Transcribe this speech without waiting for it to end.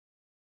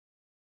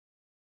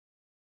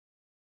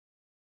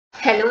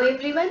Hello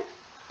everyone,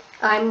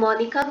 I'm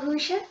Monika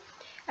Bhushan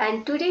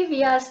and today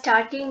we are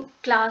starting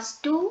class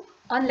 2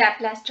 on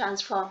Laplace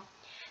transform.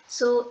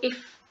 So if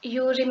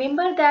you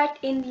remember that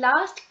in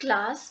last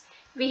class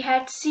we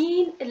had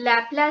seen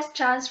Laplace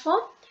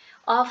transform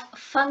of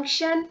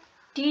function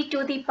t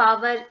to the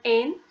power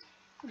n.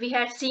 We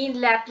had seen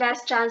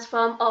Laplace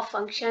transform of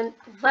function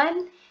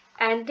 1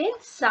 and then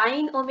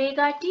sine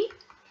omega t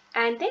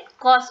and then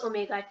cos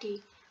omega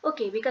t.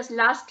 Okay, because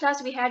last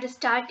class we had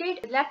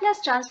started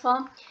Laplace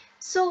transform.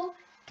 So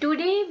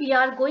today we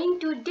are going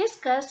to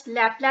discuss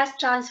Laplace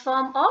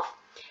transform of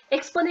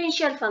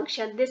exponential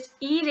function, this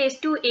e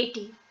raised to at.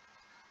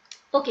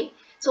 Okay,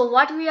 so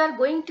what we are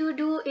going to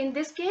do in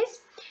this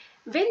case,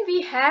 when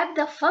we have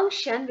the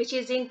function which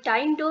is in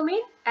time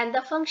domain and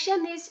the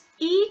function is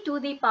e to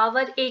the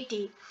power at,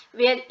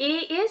 where a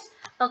is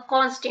a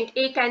constant.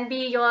 A can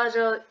be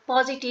your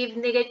positive,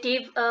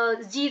 negative,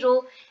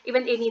 0,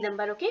 even any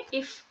number. Okay,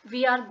 if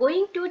we are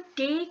going to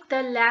take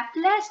the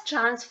Laplace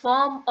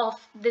transform of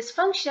this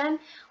function,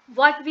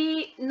 what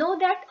we know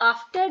that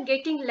after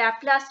getting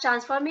Laplace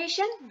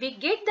transformation we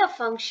get the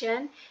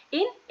function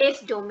in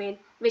S domain,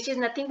 which is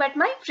nothing but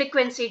my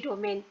frequency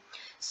domain.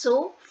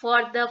 So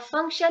for the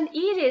function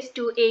e raised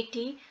to at,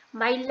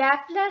 my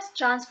Laplace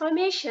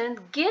transformation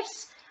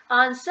gives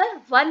answer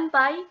 1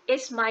 by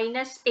s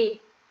minus a.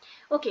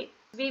 Okay,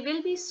 we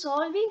will be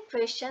solving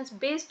questions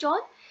based on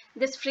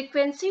this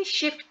frequency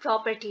shift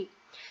property.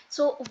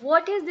 So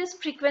what is this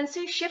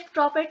frequency shift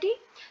property?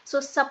 So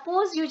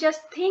suppose you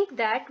just think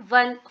that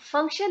one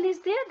function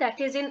is there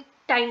that is in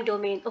time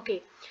domain.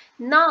 Okay,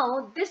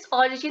 now this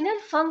original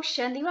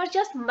function you are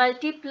just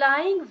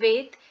multiplying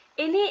with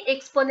any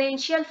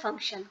exponential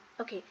function.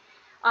 Okay,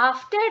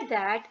 after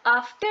that,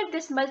 after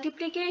this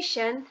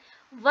multiplication,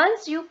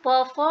 once you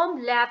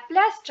perform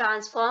Laplace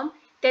transform,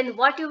 then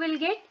what you will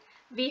get?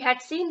 We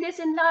had seen this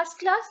in last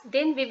class.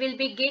 Then we will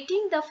be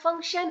getting the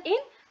function in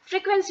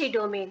frequency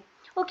domain.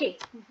 Okay,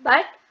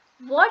 but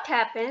what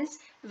happens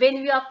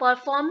when we are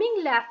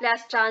performing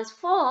Laplace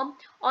transform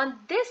on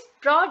this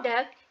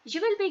product? You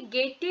will be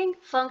getting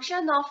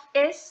function of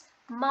s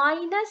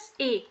minus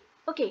a.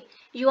 Okay,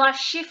 you are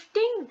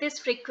shifting this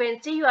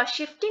frequency, you are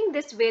shifting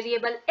this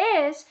variable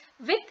s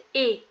with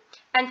a,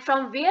 and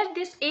from where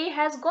this a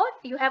has got,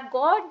 you have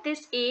got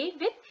this a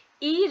with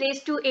e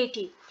raised to at.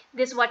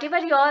 This whatever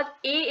your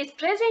a is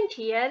present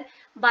here,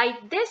 by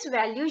this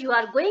value you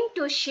are going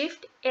to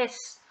shift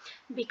s.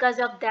 Because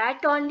of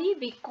that only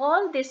we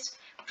call this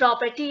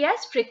property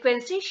as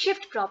frequency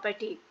shift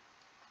property.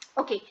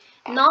 Okay,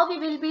 now we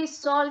will be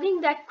solving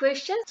that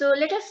question. So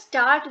let us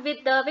start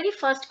with the very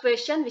first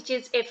question, which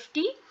is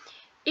ft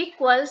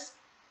equals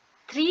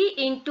 3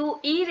 into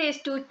e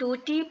raised to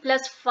 2t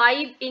plus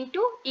 5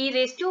 into e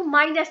raised to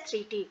minus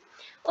 3t.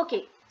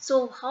 Okay,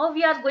 so how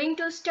we are going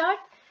to start?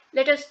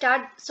 Let us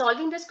start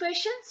solving this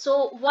question.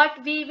 So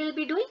what we will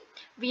be doing?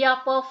 We are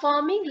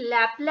performing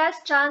Laplace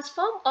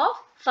transform of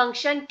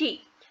function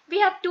t. We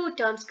have two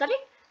terms, correct?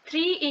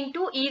 3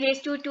 into e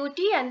raised to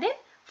 2t and then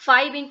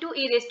 5 into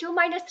e raised to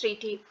minus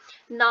 3t.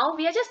 Now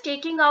we are just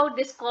taking out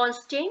this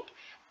constant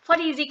for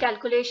easy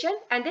calculation,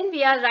 and then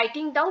we are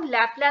writing down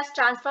Laplace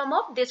transform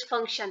of this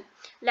function.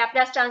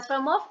 Laplace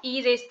transform of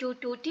e raised to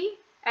 2t,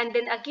 and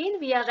then again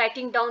we are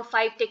writing down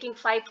 5, taking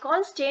 5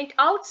 constant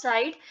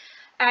outside,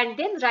 and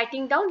then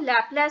writing down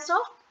Laplace of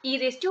e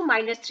raised to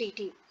minus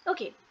 3t.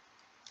 Okay,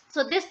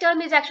 so this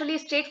term is actually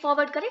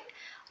straightforward, correct?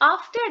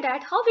 After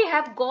that, how we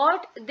have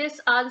got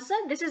this answer?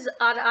 This is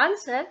our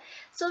answer.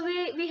 So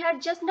we had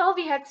just now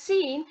we had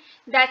seen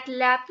that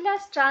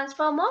Laplace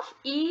transform of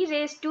e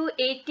raised to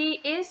at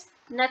is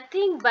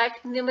nothing but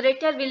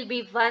numerator will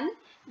be 1,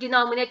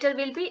 denominator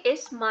will be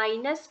s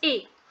minus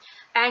a.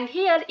 And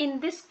here in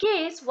this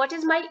case, what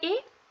is my a?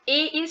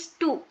 A is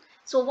 2.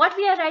 So what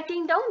we are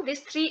writing down? This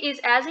 3 is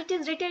as it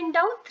is written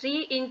down,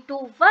 3 into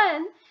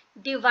 1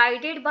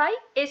 divided by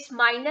s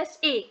minus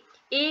a.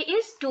 A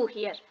is 2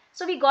 here.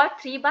 So we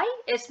got 3 by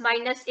s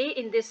minus a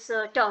in this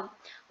term.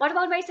 What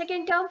about my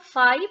second term?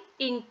 5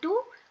 into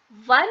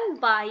 1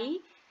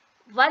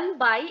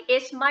 by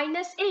s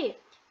minus a.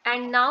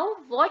 And now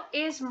what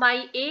is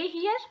my a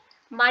here?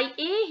 My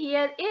a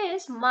here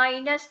is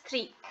minus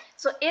 3.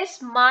 So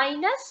s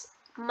minus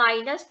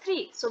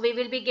 3. So we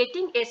will be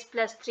getting s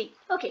plus 3.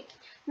 Okay.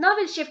 Now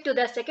we'll shift to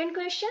the second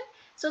question.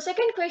 So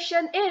second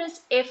question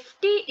is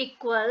ft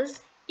equals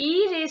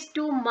e raised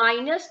to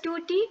minus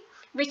 2t,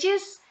 which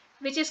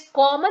is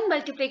common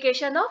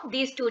multiplication of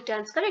these two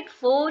terms, correct?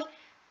 4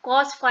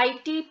 cos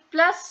 5t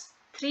plus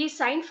 3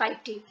 sin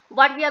 5t.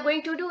 What we are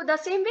going to do the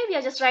same way, we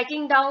are just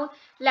writing down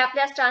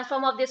Laplace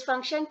transform of this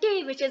function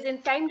t, which is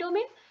in time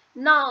domain.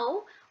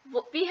 Now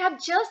we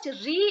have just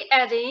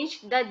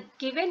rearranged the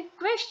given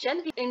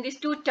question in these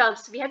two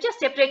terms. We have just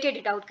separated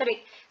it out,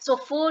 correct? So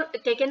 4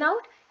 taken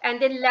out,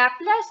 and then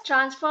Laplace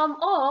transform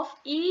of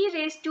e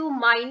raised to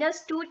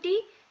minus 2t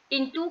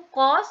into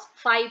cos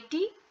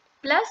 5t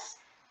plus,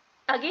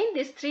 again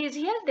this 3 is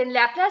here, then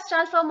Laplace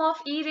transform of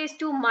e raised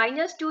to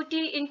minus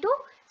 2t into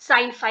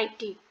sin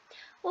 5t.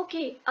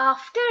 Okay,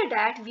 after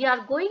that we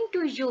are going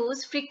to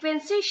use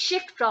frequency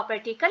shift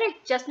property,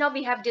 correct? Just now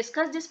we have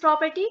discussed this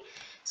property.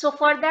 So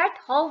for that,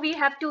 how we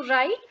have to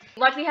write?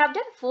 What we have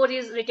done? 4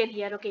 is written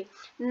here. Okay,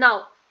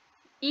 now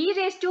e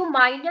raised to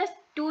minus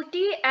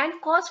 2t and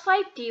cos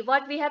 5t.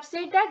 What we have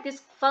said that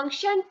this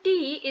function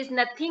t is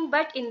nothing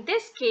but in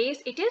this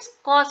case it is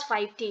cos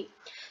 5t.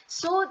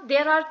 So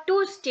there are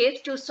two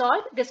steps to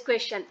solve this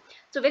question.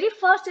 So very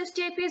first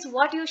step is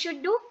what you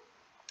should do.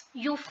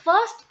 You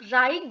first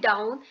write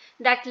down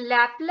that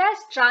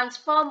Laplace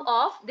transform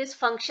of this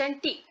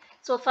function t.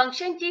 So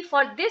function t,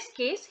 for this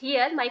case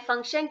here my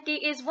function t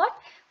is what?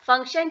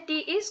 Function t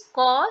is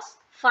cos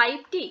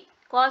 5t.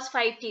 Cos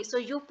 5t. So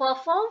you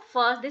perform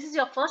first, this is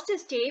your first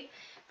step,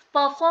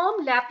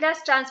 perform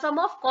Laplace transform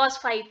of cos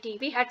 5t.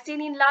 We had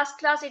seen in last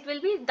class, it will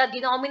be the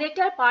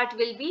denominator part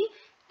will be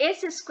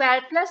s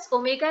square plus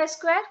omega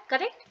square,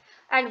 correct?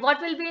 And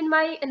what will be in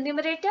my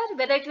numerator?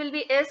 Whether it will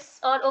be s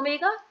or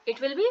omega,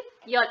 it will be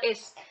your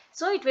s.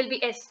 So it will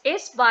be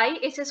s by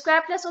s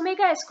square plus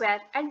omega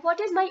square. And what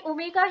is my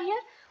omega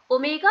here?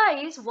 Omega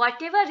is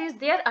whatever is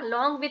there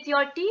along with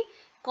your t,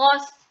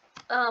 cos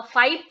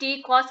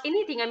 5t, cos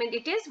anything. I mean,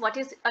 it is what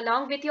is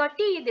along with your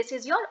t. This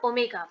is your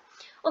omega.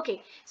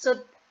 Okay,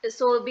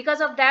 so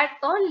because of that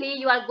only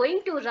you are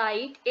going to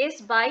write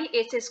s by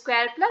s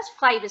square plus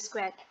 5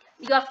 square.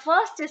 Your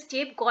first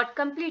step got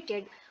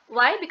completed.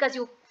 Why? Because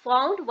you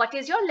found what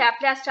is your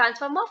Laplace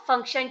transform of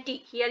function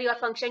t. Here your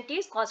function t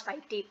is cos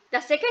 5t.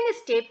 The second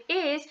step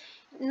is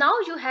now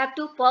you have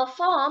to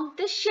perform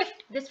this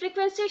shift, this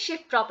frequency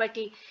shift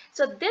property.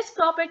 So this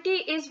property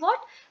is what?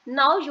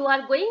 Now you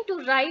are going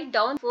to write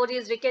down, 4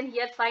 is written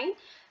here, fine.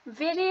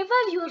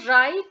 Wherever you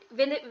write,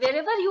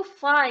 wherever you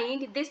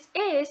find this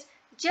s,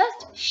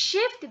 just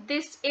shift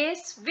this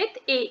s with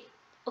a.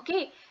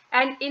 Okay,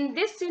 and in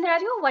this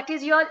scenario, what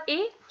is your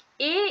a?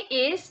 A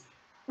is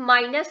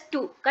minus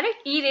 2, correct?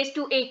 E raised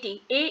to at.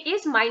 A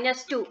is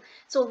minus 2.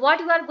 So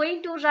what you are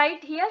going to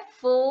write here?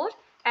 4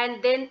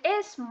 and then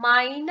s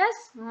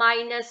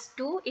minus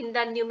 2 in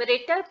the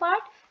numerator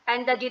part,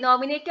 and the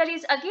denominator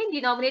is again,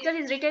 denominator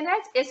is written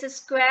as s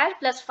square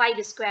plus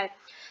 5 square.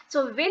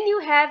 So when you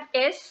have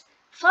s,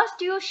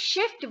 first you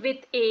shift with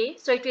a,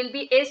 so it will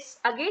be s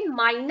again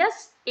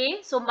minus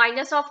a, so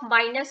minus of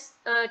minus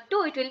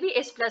 2, it will be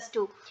s plus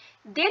 2.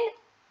 Then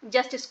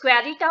just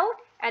square it out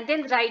and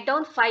then write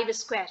down 5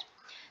 square.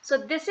 So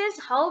this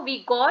is how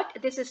we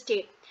got this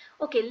step.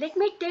 Okay, let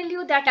me tell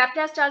you that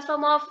Laplace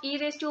transform of e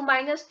raised to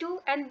minus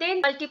 2 and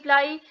then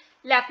multiply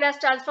Laplace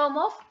transform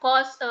of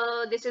cos,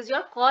 this is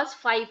your cos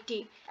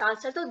 5t.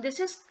 Answer, so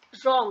this is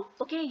wrong.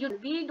 Okay,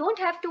 we don't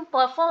have to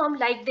perform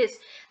like this.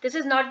 This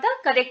is not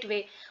the correct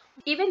way.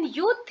 Even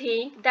you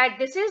think that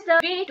this is the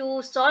way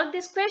to solve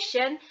this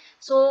question.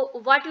 So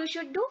what you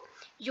should do?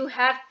 You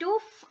have to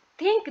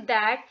think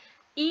that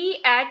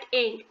e at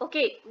end.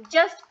 Okay,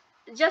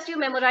 just you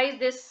memorize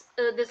this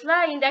this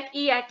line, that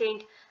e at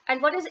end.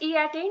 And what is e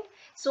at end?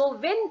 So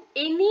when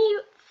any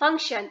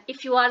function,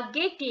 if you are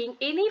getting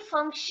any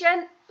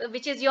function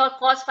which is your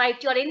cos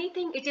 5t or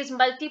anything, it is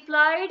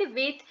multiplied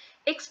with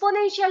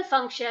exponential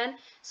function,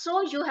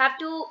 so you have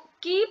to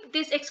keep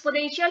this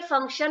exponential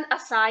function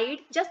aside.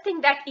 Just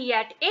think that e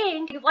at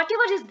end,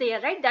 whatever is there,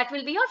 right, that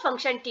will be your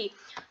function t.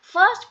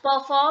 First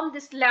perform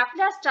this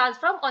Laplace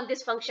transform on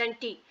this function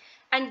t.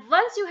 And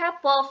once you have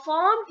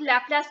performed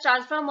Laplace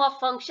transform of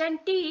function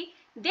t,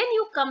 then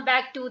you come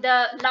back to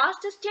the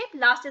last step.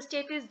 Last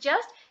step is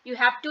just you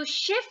have to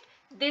shift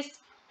this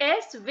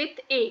s with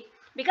a,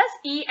 because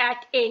e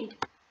at end.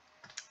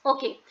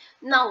 Okay,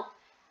 now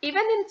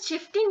even in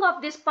shifting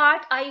of this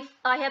part, I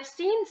have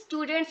seen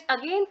students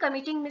again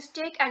committing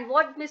mistake. And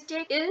what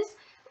mistake is,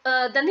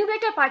 the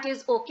numerator part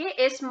is okay,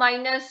 s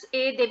minus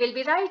a they will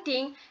be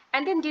writing,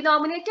 and then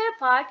denominator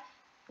part,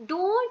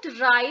 don't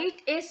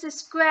write s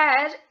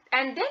square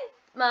and then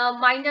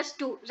minus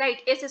 2,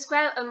 right? S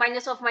square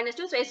minus of minus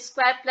 2, so s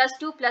square plus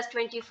 2 plus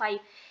 25.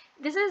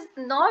 This is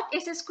not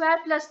s square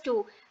plus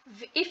 2.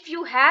 If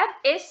you have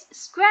s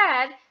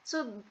square,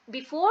 so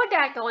before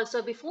that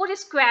also, before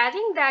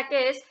squaring that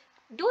is,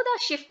 do the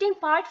shifting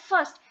part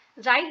first.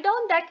 Write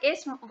down that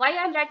s, why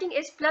I am writing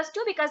s plus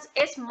 2, because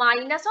s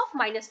minus of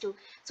minus 2.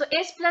 So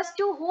s plus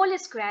 2 whole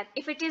square.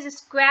 If it is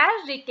square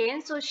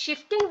written, so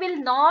shifting will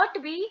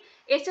not be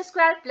s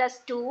square plus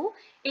 2.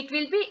 It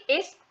will be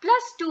s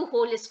plus 2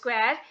 whole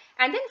square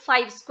and then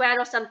 5 square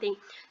or something.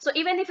 So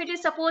even if it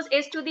is suppose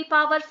s to the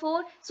power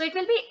 4, so it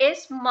will be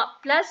s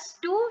plus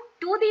 2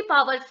 to the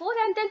power 4,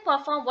 and then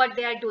perform what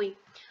they are doing.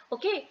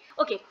 Okay,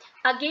 okay.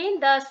 Again,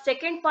 the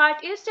second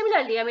part is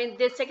similarly, I mean,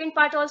 the second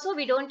part also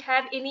we don't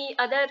have any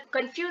other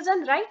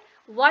confusion, right?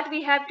 What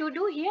we have to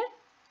do here,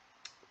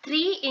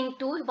 3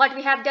 into, what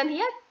we have done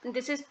here,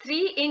 this is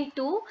 3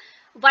 into,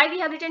 why we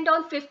have written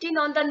down 15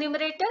 on the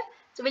numerator.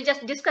 So we'll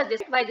just discuss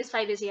this, why this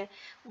 5 is here.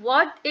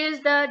 What is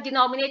the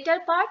denominator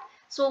part?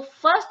 So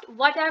first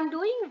what I am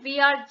doing,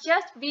 we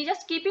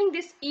just keeping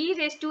this e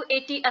raised to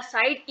at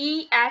aside,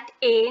 e at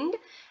end,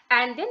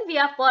 and then we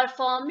are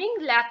performing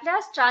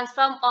Laplace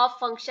transform of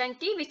function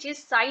t, which is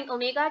sine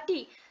omega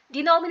t.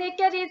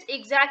 Denominator is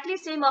exactly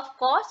same of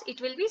cos.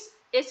 It will be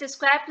s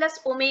square plus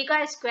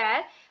omega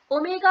square.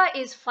 Omega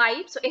is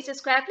 5, so s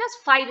square plus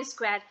 5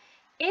 square.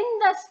 In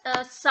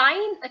the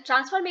sign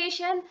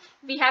transformation,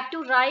 we have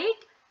to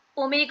write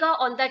omega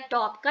on the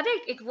top,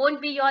 correct? It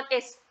won't be your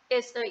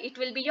it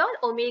will be your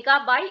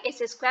omega by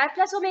s square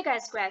plus omega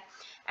square.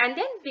 And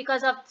then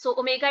because of, so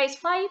omega is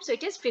 5, so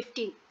it is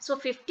 15. So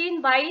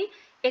 15 by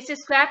s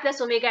square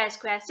plus omega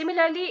square.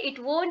 Similarly,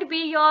 it won't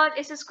be your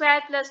s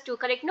square plus 2,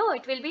 correct? No,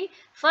 it will be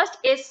first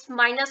s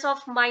minus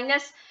of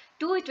minus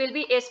 2, it will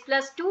be s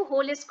plus 2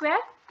 whole square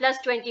plus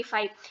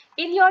 25.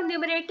 In your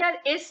numerator,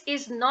 s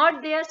is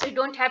not there, so you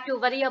don't have to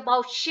worry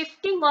about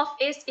shifting of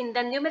s in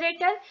the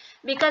numerator,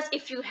 because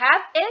if you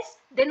have s,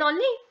 then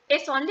only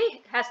s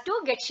only has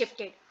to get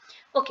shifted.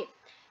 Okay,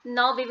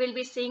 now we will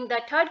be seeing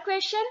the third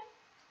question.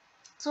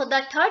 So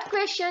the third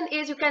question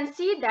is, you can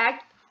see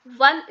that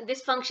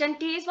this function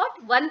t is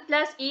what? 1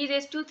 plus e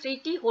raised to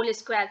 3t whole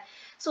square.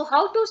 So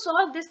how to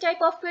solve this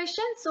type of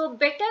question? So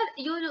better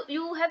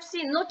you have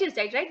seen, notice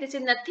that, right? This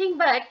is nothing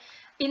but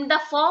in the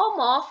form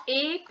of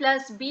a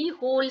plus b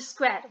whole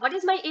square. What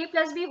is my a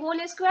plus b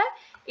whole square?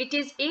 It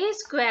is a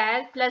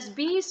square plus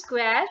b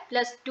square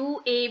plus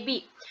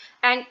 2ab.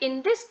 And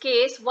in this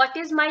case, what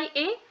is my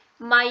a?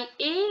 My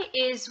a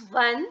is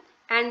 1.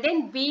 And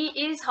then b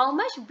is how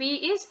much?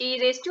 B is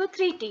e raised to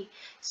 3t.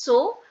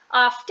 So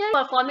after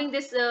performing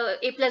this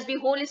a plus b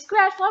whole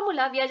square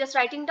formula, we are just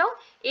writing down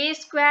a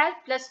square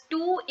plus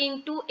 2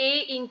 into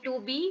a into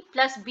b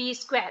plus b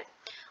square.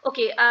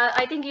 Okay,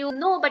 I think you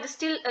know, but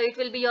still it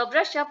will be your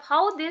brush up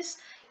how this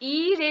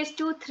e raised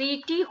to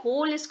 3t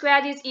whole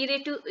square is e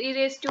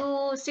raised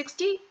to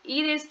 60.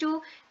 E raised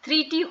to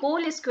 3t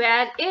whole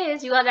square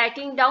is, you are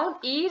writing down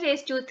e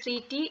raised to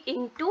 3t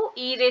into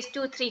e raised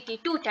to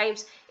 3t 2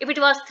 times. If it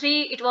was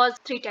 3, it was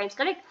 3 times,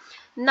 correct?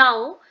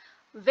 Now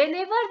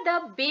whenever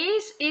the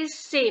base is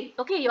same,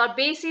 okay, your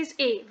base is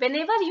a,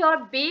 whenever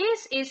your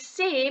base is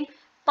same,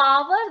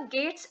 power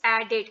gets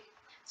added.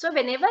 So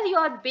whenever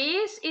your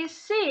base is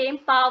same,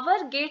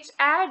 power gets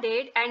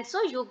added, and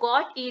so you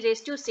got e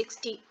raised to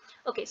 60.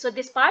 Okay, so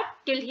this part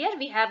till here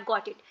we have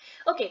got it.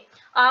 Okay,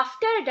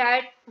 after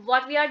that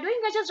what we are doing,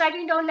 we are just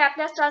writing down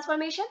Laplace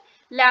transformation.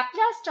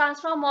 Laplace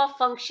transform of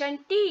function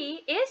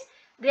t is,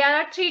 there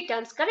are 3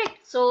 terms, correct?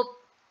 So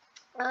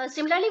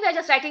similarly, we are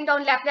just writing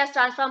down Laplace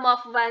transform of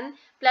 1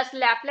 plus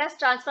Laplace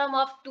transform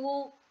of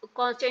 2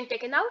 constant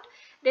taken out,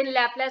 then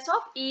Laplace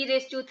of e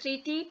raised to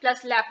 3t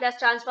plus Laplace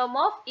transform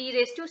of e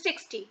raised to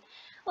 60.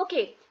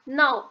 Okay,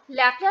 now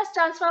Laplace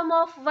transform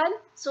of 1.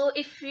 So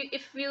if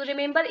you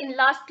remember, in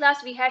last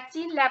class we had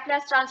seen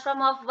Laplace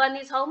transform of 1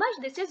 is how much?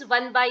 This is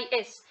 1 by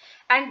s.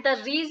 And the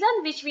reason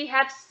which we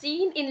have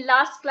seen in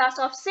last class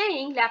of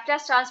saying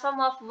Laplace transform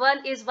of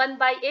 1 is 1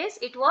 by s,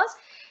 it was,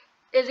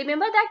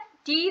 remember that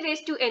t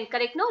raised to n,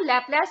 correct? No,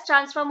 Laplace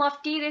transform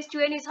of t raised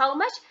to n is how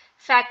much?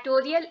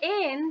 Factorial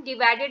n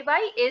divided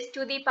by s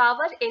to the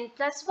power n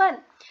plus 1.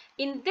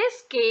 In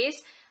this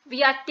case,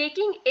 we are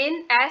taking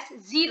n as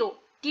 0,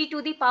 t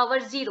to the power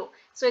 0.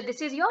 So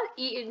this is your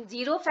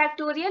 0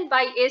 factorial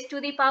by s to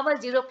the power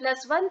 0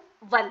 plus 1,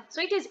 1.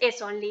 So it is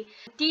s only.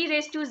 T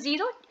raised to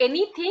 0,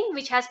 anything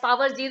which has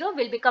power 0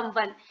 will become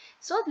 1.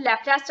 So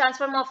Laplace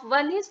transform of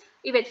 1 is,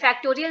 even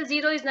factorial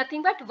 0 is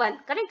nothing but 1,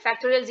 correct?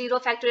 Factorial 0,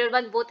 factorial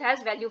 1 both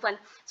has value 1.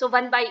 So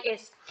 1 by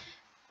s.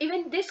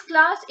 Even this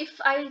class,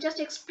 if I will just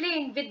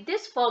explain with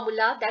this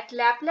formula, that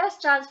Laplace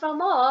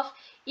transform of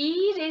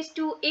e raised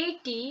to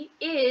at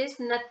is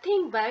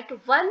nothing but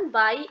 1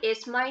 by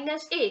s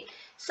minus a.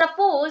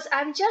 Suppose I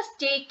am just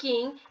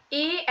taking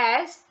a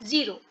as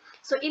 0.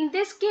 So in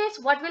this case,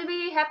 what will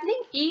be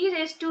happening? E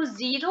raised to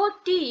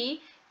 0t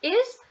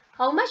is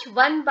how much?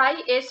 1 by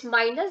s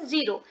minus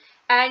 0.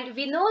 And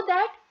we know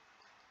that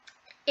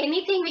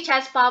anything which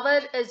has power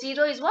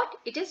 0 is what?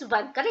 It is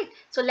 1, correct?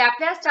 So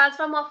Laplace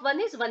transform of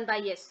 1 is 1 by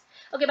s.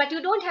 Okay, but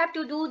you don't have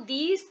to do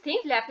these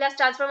things. Laplace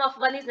transform of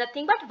 1 is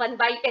nothing but 1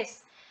 by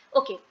s.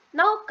 Okay,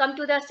 now come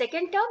to the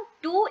second term.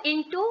 2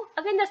 into,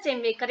 again the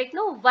same way, correct?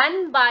 No,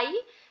 1 by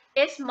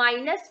s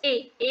minus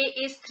a.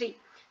 A is 3.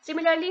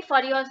 Similarly,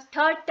 for your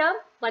third term,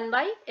 1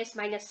 by s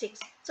minus 6.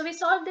 So we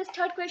solved this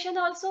third question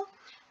also.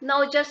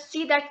 Now just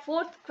see that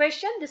fourth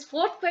question. This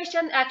fourth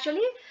question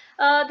actually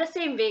the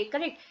same way,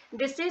 correct?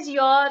 This is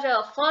your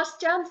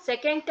first term,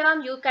 second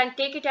term. You can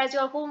take it as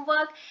your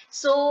homework.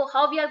 So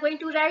how we are going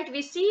to write?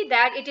 We see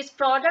that it is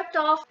product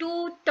of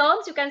 2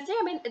 terms, you can say.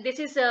 I mean, this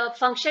is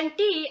function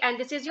t and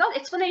this is your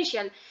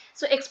exponential.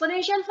 So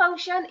exponential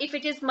function, if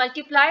it is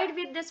multiplied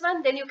with this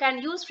one, then you can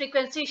use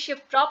frequency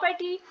shift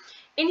property.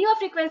 In your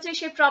frequency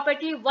shift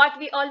property, what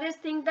we always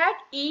think that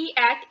e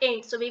at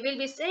end. So we will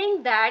be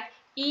saying that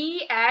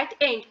e at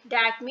end.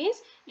 That means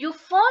you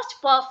first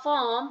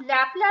perform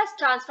Laplace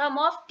transform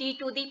of t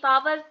to the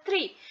power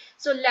 3.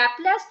 So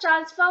Laplace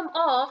transform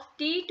of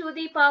t to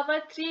the power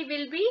 3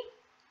 will be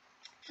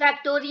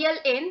factorial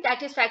n.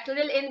 That is,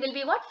 factorial n will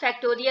be what?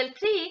 Factorial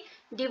 3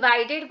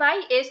 divided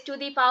by s to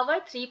the power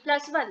 3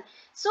 plus 1.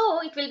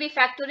 So it will be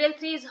factorial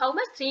 3 is how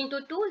much? 3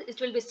 into 2, it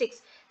will be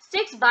 6.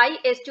 6 by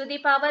s to the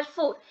power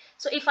 4.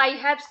 So if I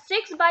have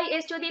 6 by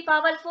s to the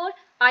power 4,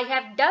 I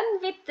have done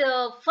with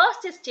the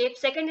first step.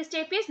 Second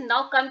step is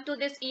now come to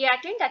this e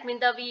at end. That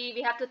means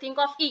we have to think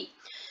of e.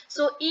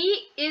 So e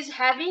is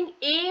having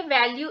a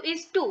value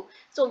is 2.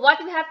 So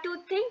what we have to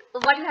think,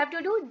 what you have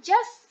to do,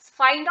 just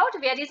find out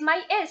where is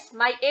my s.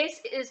 My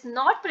s is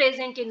not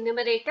present in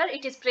numerator,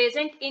 it is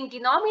present in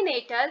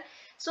denominator.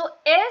 So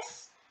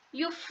s,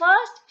 you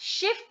first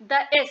shift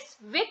the s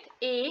with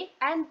a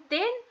and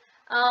then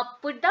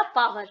put the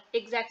power.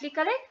 Exactly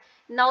correct.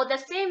 Now the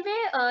same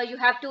way you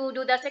have to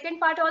do the second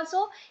part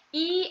also,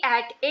 e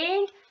at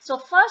end. So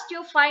first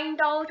you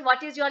find out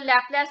what is your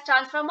Laplace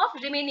transform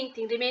of remaining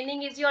thing.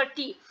 Remaining is your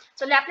t.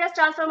 So Laplace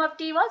transform of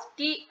t was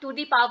t to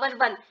the power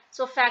 1.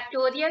 So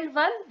factorial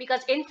 1,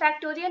 because n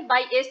factorial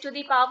by s to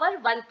the power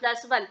 1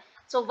 plus 1.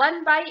 So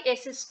 1 by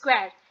s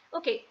square.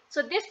 Okay,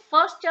 so this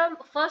first term,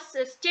 first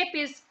step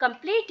is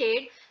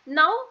completed.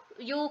 Now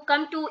you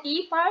come to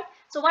e part.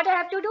 So what I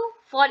have to do?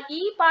 For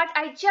e part,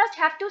 I just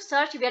have to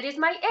search where is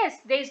my s.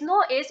 There is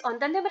no s on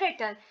the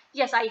numerator.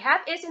 Yes, I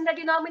have s in the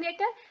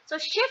denominator. So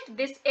shift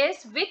this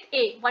s with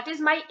a. What is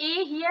my a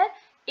here?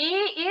 A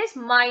is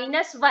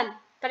minus 1.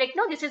 Correct?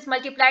 No, this is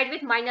multiplied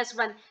with minus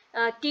 1.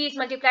 T is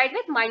multiplied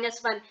with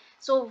minus 1.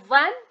 So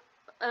 1,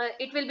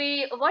 it will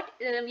be what?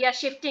 We are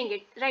shifting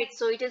it, right?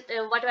 So it is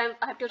what I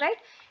have to write?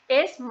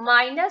 S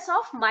minus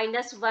of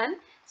minus 1.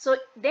 So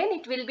then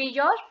it will be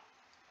your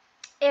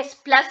s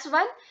plus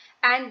 1,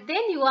 and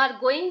then you are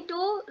going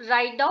to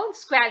write down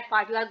square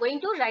part. You are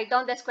going to write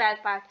down the square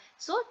part.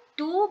 So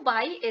 2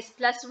 by s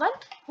plus 1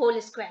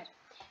 whole square.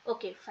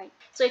 Okay, fine.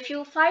 So if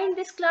you find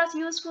this class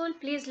useful,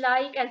 please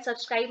like and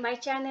subscribe my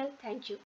channel. Thank you.